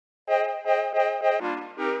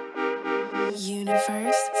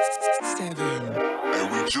Universe 7.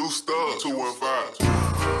 And we juiced up 215.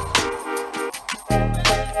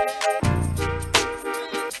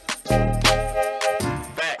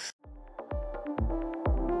 Facts.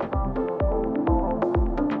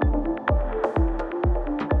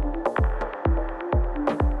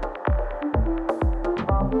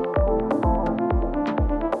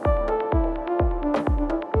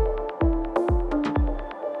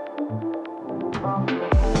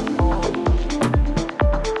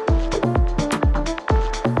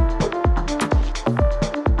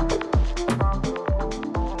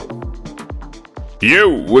 Yo,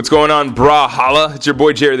 what's going on, brah holla? It's your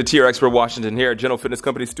boy Jerry, the TR Expert Washington here at General Fitness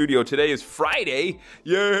Company Studio. Today is Friday.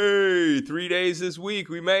 Yay! 3 days this week.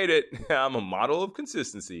 We made it. I'm a model of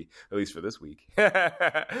consistency, at least for this week.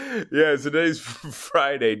 Yeah, today's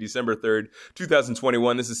Friday, December 3rd,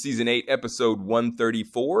 2021. This is Season 8, Episode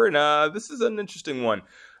 134, and this is an interesting one.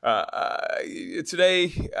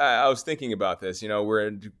 Today, I was thinking about this. You know, we're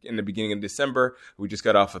in the beginning of December. We just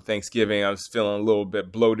got off of Thanksgiving. I was feeling a little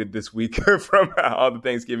bit bloated this week from all the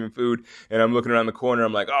Thanksgiving food. And I'm looking around the corner.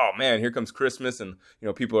 I'm like, oh, man, here comes Christmas. And, you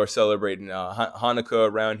know, people are celebrating Hanukkah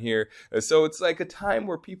around here. So it's like a time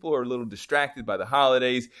where people are a little distracted by the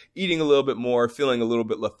holidays, eating a little bit more, feeling a little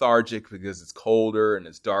bit lethargic because it's colder and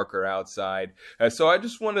it's darker outside. So I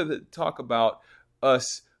just wanted to talk about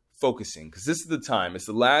us focusing, because this is the time. It's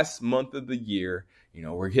the last month of the year. You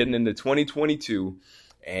know, we're getting into 2022,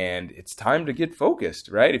 and it's time to get focused,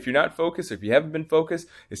 right? If you're not focused, or if you haven't been focused,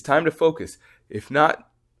 it's time to focus. If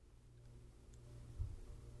not,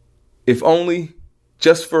 if only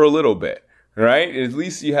just for a little bit, right? At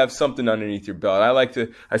least you have something underneath your belt. I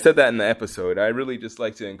said that in the episode. I really just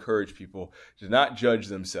like to encourage people to not judge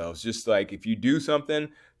themselves. Just like if you do something,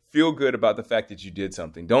 feel good about the fact that you did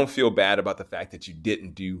something. Don't feel bad about the fact that you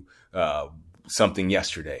didn't do something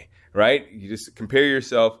yesterday, right? You just compare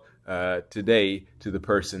yourself today to the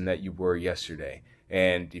person that you were yesterday.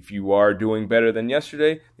 And if you are doing better than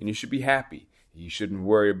yesterday, then you should be happy. You shouldn't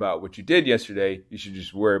worry about what you did yesterday. You should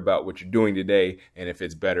just worry about what you're doing today and if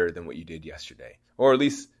it's better than what you did yesterday, or at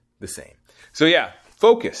least the same. So yeah,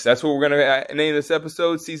 focus. That's what we're going to name this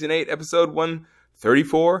episode, Season 8, Episode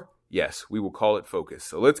 134. Yes, we will call it Focus.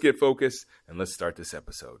 So let's get focused and let's start this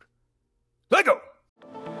episode. Let's go!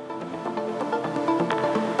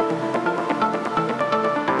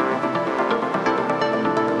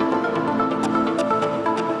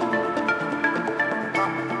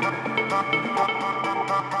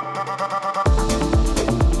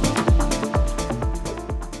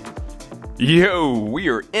 Yo, we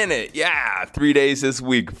are in it. Yeah, 3 days this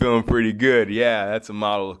week. Feeling pretty good. Yeah, that's a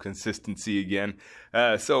model of consistency again.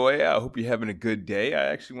 I hope you're having a good day. I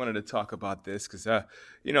actually wanted to talk about this because,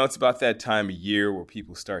 it's about that time of year where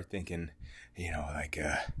people start thinking,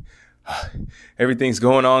 everything's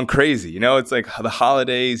going on crazy. It's like the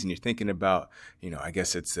holidays and you're thinking about, I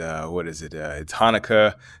guess it's, it's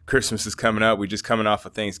Hanukkah, Christmas is coming up. We're just coming off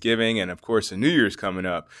of Thanksgiving. And of course, the New Year's coming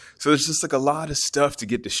up. So there's just like a lot of stuff to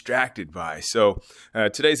get distracted by. So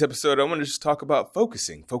today's episode, I want to just talk about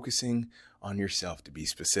focusing on yourself, to be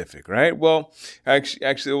specific, right? Well,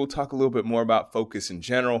 actually, we'll talk a little bit more about focus in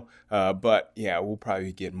general, but yeah, we'll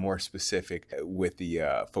probably get more specific with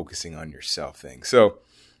the focusing on yourself thing. So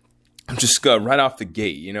I'm just right off the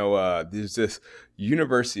gate, there's this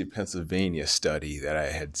University of Pennsylvania study that I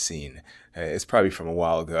had seen. It's probably from a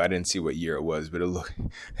while ago. I didn't see what year it was, but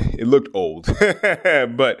it looked old,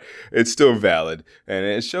 but it's still valid. And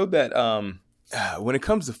it showed that when it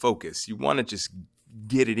comes to focus, you want to just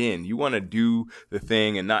get it in. You want to do the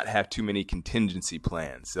thing and not have too many contingency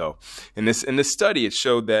plans. So in this study, it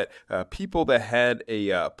showed that people that had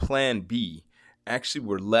a plan B actually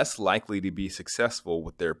were less likely to be successful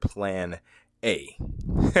with their plan A.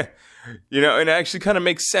 And it actually kind of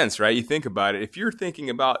makes sense, right? You think about it. If you're thinking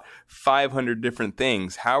about 500 different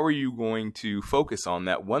things, how are you going to focus on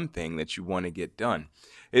that one thing that you want to get done?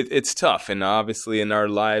 It's tough. And obviously in our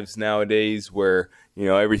lives nowadays where,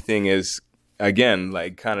 everything is, again,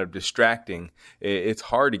 like kind of distracting, it's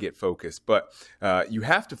hard to get focused, but you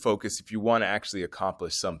have to focus if you want to actually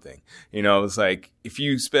accomplish something. It's like if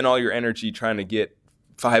you spend all your energy trying to get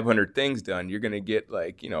 500 things done, you're going to get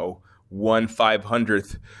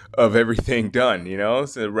 1/500th of everything done,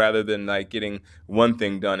 so rather than like getting one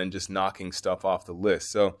thing done and just knocking stuff off the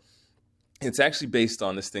list. So it's actually based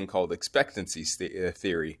on this thing called expectancy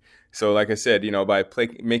theory. So like I said, by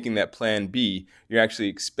making that plan B, you're actually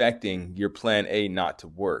expecting your plan A not to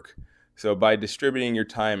work. So by distributing your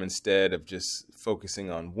time instead of just focusing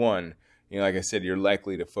on one, like I said, you're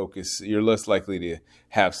less likely to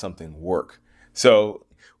have something work. So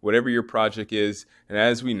whatever your project is. And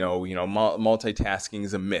as we know, multitasking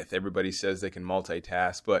is a myth. Everybody says they can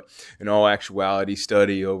multitask, but in all actuality,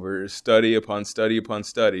 study upon study upon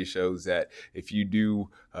study shows that if you do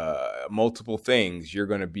multiple things, you're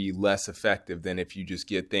going to be less effective than if you just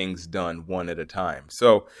get things done one at a time.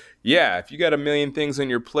 So yeah, if you got a million things on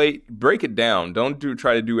your plate, break it down. Don't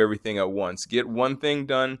try to do everything at once. Get one thing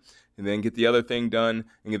done and then get the other thing done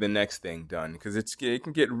and get the next thing done, because it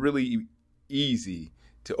can get really easy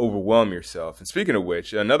to overwhelm yourself. And speaking of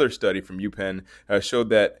which, another study from UPenn showed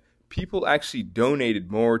that people actually donated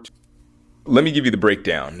more. Let me give you the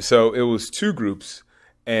breakdown. So it was two groups,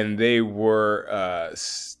 and they were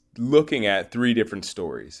looking at three different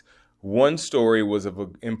stories. One story was of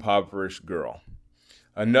an impoverished girl.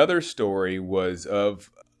 Another story was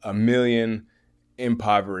of a million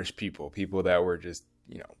impoverished people that were just,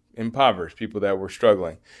 impoverished, people that were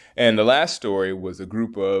struggling. And the last story was a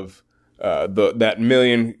group of those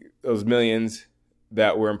millions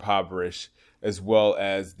that were impoverished, as well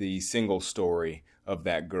as the single story of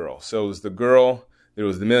that girl. So it was the girl, there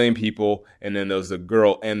was the million people, and then there was the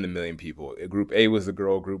girl and the million people. Group A was the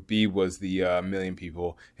girl, Group B was the million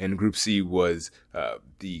people, and Group C was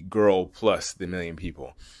the girl plus the million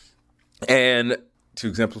people. And to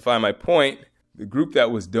exemplify my point, the group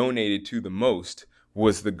that was donated to the most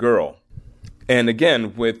was the girl. And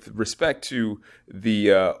again, with respect to the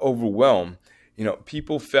overwhelm,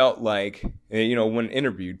 people felt like, when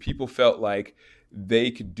interviewed, people felt like they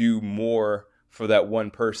could do more for that one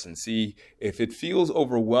person. See, if it feels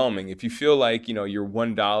overwhelming, if you feel like, your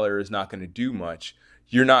 $1 is not going to do much,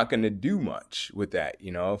 you're not going to do much with that.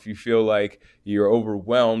 If you feel like you're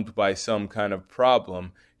overwhelmed by some kind of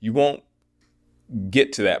problem, you won't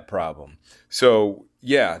get to that problem. So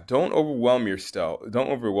yeah, don't overwhelm yourself.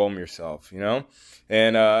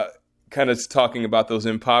 And kind of talking about those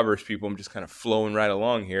impoverished people, I'm just kind of flowing right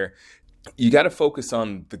along here. You got to focus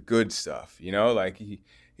on the good stuff, like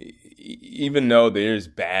even though there's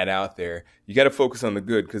bad out there, you got to focus on the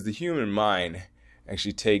good, because the human mind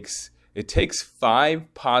actually takes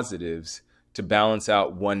 5 positives to balance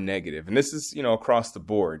out 1 negative. And this is, across the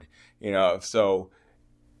board, so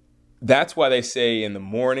that's why they say in the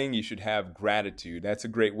morning you should have gratitude. That's a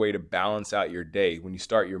great way to balance out your day. When you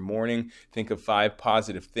start your morning, think of 5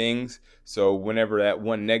 positive things. So whenever that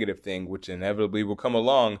 1 negative thing, which inevitably will come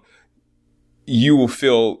along, you won't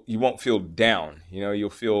feel down. You'll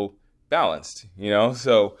feel balanced.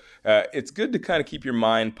 So it's good to kind of keep your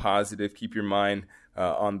mind positive, keep your mind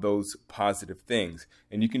on those positive things.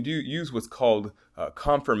 And you can use what's called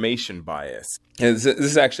confirmation bias. And this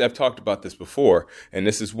is actually, I've talked about this before, and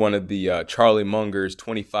this is one of the Charlie Munger's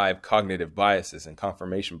 25 cognitive biases, and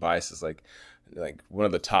confirmation bias is like one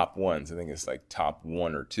of the top ones. I think it's like top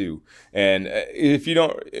 1 or 2. And if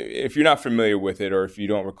you're not familiar with it, or if you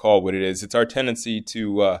don't recall what it is, it's our tendency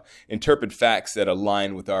to interpret facts that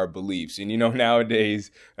align with our beliefs. And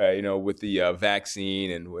nowadays, with the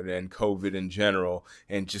vaccine and COVID in general,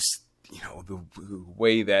 and just the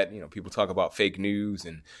way that people talk about fake news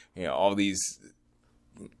and all these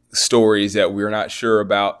stories that we're not sure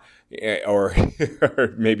about, or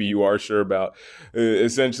maybe you are sure about.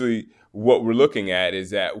 Essentially, what we're looking at is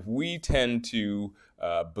that we tend to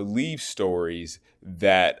believe stories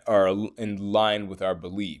that are in line with our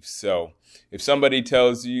beliefs. So if somebody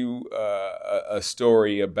tells you a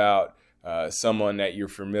story about someone that you're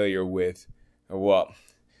familiar with, well,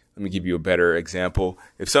 let me give you a better example.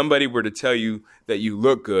 If somebody were to tell you that you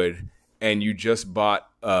look good and you just bought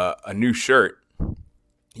a new shirt,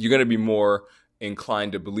 you're going to be more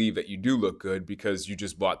inclined to believe that you do look good because you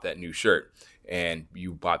just bought that new shirt. And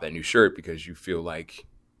you bought that new shirt because you feel like,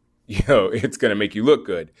 it's going to make you look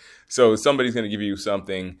good. So somebody's going to give you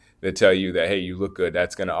something that tell you that, hey, you look good.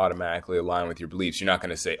 That's going to automatically align with your beliefs. You're not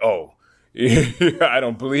going to say, oh, I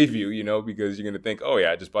don't believe you, because you're going to think, oh,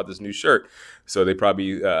 yeah, I just bought this new shirt. So they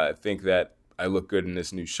probably think that I look good in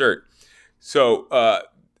this new shirt. So I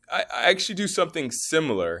actually do something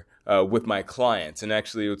similar with my clients. And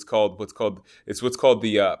actually it's what's called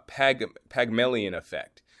the Pygmalion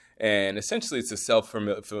effect. And essentially, it's a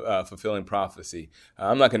self-fulfilling prophecy.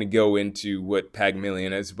 I'm not going to go into what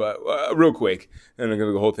Pygmalion is, but real quick, I'm not going to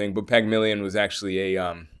go the whole thing. But Pygmalion was actually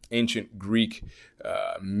a ancient Greek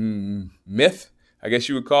myth, I guess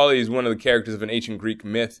you would call it. He's one of the characters of an ancient Greek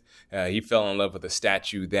myth. He fell in love with a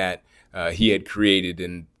statue that he had created,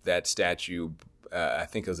 and that statue, I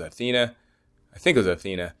think it was Athena.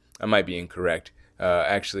 I might be incorrect.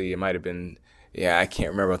 Actually, it might have been. Yeah, I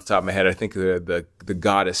can't remember off the top of my head. I think the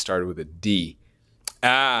goddess started with a D.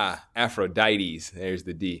 Aphrodite. There's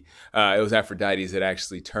the D. It was Aphrodite that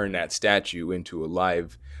actually turned that statue into a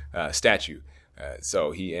live statue.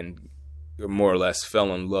 So he more or less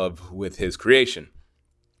fell in love with his creation.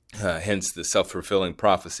 Hence the self-fulfilling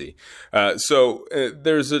prophecy.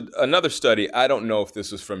 There's another study. I don't know if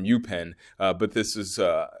this was from UPenn, but this is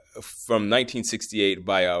from 1968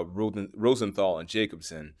 by Rosenthal and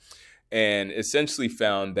Jacobson, and essentially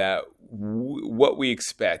found that what we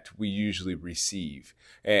expect, we usually receive,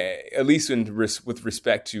 at least with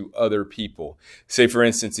respect to other people. Say, for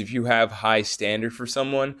instance, if you have high standard for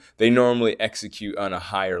someone, they normally execute on a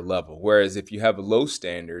higher level. Whereas if you have low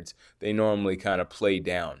standards, they normally kind of play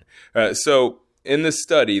down. So in this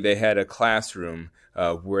study, they had a classroom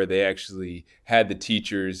where they actually had the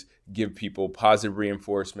teachers give people positive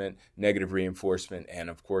reinforcement, negative reinforcement, and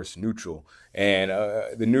of course neutral. And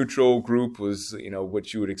the neutral group was,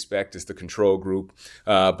 what you would expect is the control group.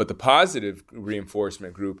 But the positive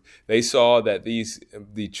reinforcement group, they saw that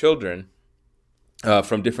the children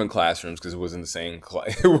from different classrooms, because it wasn't the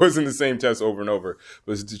same test over and over. It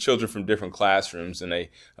was the children from different classrooms, and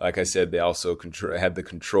they, like I said, they also had the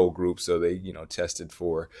control group, so they tested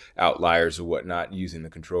for outliers or whatnot using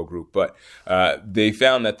the control group. But they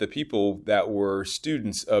found that the people that were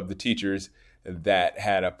students of the teachers that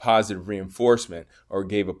had a positive reinforcement or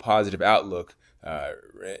gave a positive outlook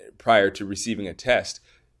prior to receiving a test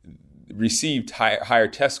received higher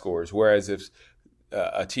test scores, whereas if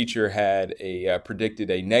a teacher had predicted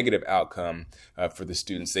a negative outcome for the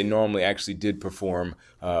students, they normally actually did perform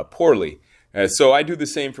poorly. So I do the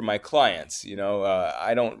same for my clients.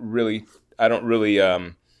 I don't really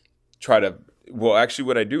try to. Well, actually,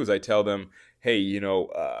 what I do is I tell them, hey,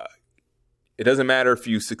 it doesn't matter if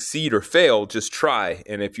you succeed or fail, just try.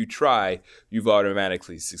 And if you try, you've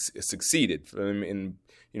automatically succeeded. In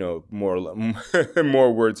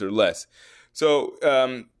more words or less.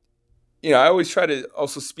 So. I always try to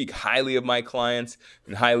also speak highly of my clients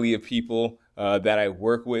and highly of people that I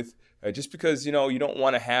work with, just because, you don't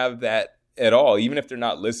want to have that at all, even if they're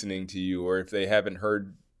not listening to you or if they haven't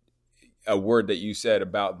heard a word that you said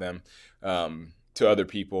about them to other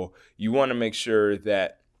people. You want to make sure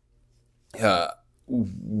that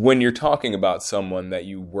when you're talking about someone that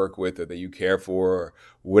you work with or that you care for or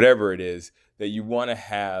whatever it is, that you want to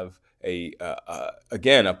have a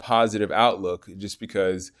positive outlook, just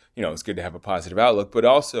because, it's good to have a positive outlook, but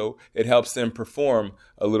also it helps them perform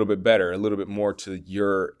a little bit better, a little bit more to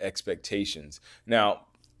your expectations. Now,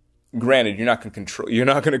 granted, you're not going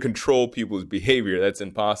to control people's behavior. That's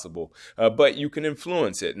impossible. But you can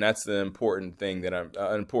influence it. And that's the important thing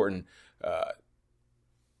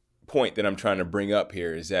point that I'm trying to bring up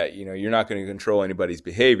here, is that, you're not going to control anybody's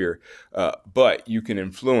behavior, but you can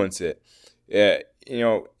influence it.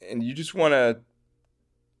 And you just want to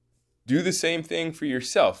do the same thing for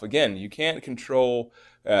yourself. Again, you can't control,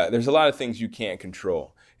 there's a lot of things you can't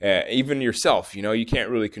control. Even yourself, you can't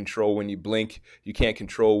really control when you blink. You can't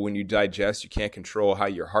control when you digest. You can't control how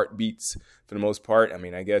your heart beats for the most part. I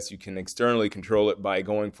mean, I guess you can externally control it by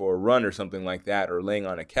going for a run or something like that, or laying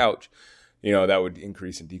on a couch. That would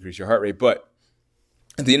increase and decrease your heart rate. But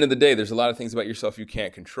at the end of the day, there's a lot of things about yourself you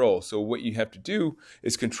can't control. So what you have to do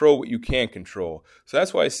is control what you can control. So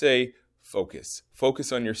that's why I say focus.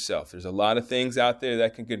 Focus on yourself. There's a lot of things out there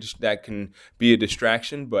that can be a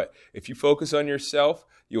distraction, but if you focus on yourself,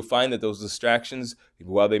 you'll find that those distractions,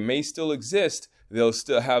 while they may still exist, they'll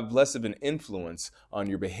still have less of an influence on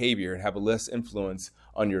your behavior and have a less influence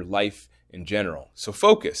on your life in general. So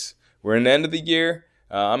focus. We're in the end of the year.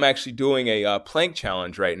 I'm actually doing a plank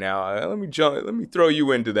challenge right now. Let me throw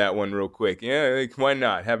you into that one real quick. Yeah, why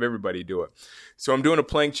not? Have everybody do it. So I'm doing a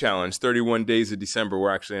plank challenge, 31 days of December.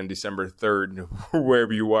 We're actually on December 3rd,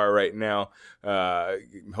 wherever you are right now.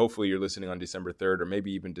 Hopefully you're listening on December 3rd or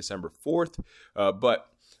maybe even December 4th. But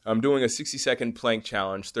I'm doing a 60-second plank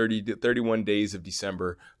challenge, 31 days of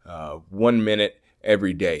December, 1 minute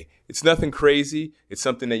every day. It's nothing crazy. It's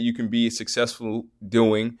something that you can be successful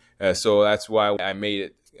doing. So that's why I made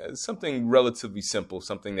it something relatively simple,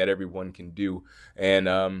 something that everyone can do. And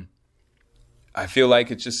I feel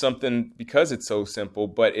like it's just something, because it's so simple,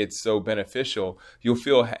 but it's so beneficial. You'll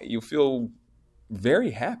feel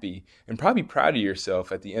very happy and probably proud of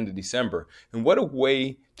yourself at the end of December. And what a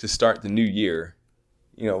way to start the new year.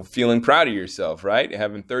 Feeling proud of yourself, right?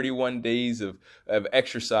 Having 31 days of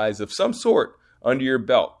exercise of some sort under your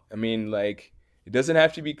belt. I mean, like, it doesn't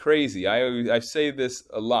have to be crazy. I say this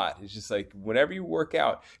a lot. It's just like, whenever you work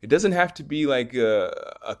out, it doesn't have to be like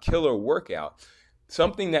a killer workout.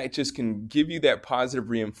 Something that just can give you that positive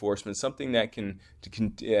reinforcement, something that can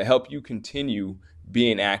help you continue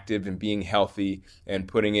being active and being healthy, and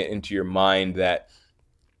putting it into your mind that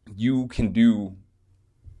you can do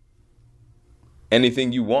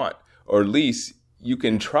anything you want, or at least you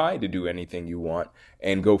can try to do anything you want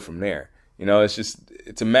and go from there.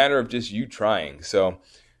 It's a matter of just you trying. So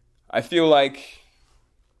I feel like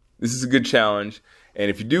this is a good challenge. And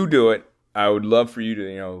if you do it, I would love for you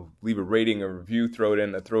to, leave a rating, a review, throw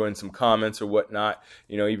in some comments or whatnot.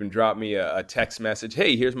 Even drop me a text message.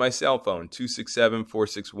 Hey, here's my cell phone,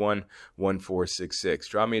 267-461-1466.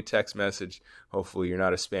 Drop me a text message. Hopefully you're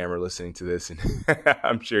not a spammer listening to this, and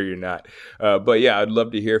I'm sure you're not. But yeah, I'd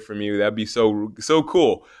love to hear from you. That'd be so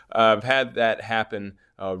cool. I've had that happen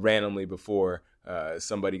randomly before.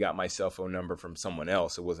 Somebody got my cell phone number from someone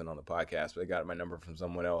else. It wasn't on the podcast, but they got my number from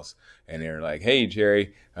someone else. And they're like, hey,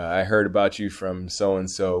 Jerry, I heard about you from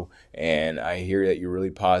so-and-so, and I hear that you're really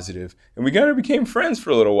positive. And we kind of became friends for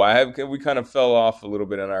a little while. We kind of fell off a little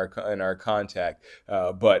bit in our contact,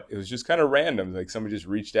 but it was just kind of random. Like somebody just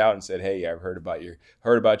reached out and said, hey, I've heard about you,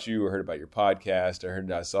 or heard about your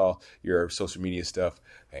podcast. I saw your social media stuff.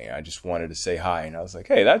 And I just wanted to say hi. And I was like,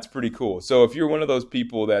 hey, that's pretty cool. So if you're one of those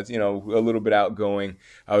people that's, a little bit outgoing,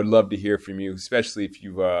 I would love to hear from you, especially if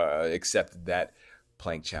you've accepted that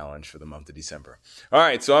plank challenge for the month of December. All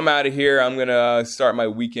right, so I'm out of here. I'm going to start my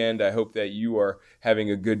weekend. I hope that you are having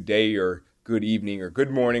a good day or good evening or good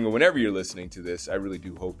morning or whenever you're listening to this. I really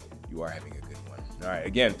do hope you are having a good one. All right,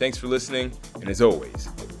 again, thanks for listening. And as always,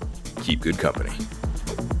 keep good company.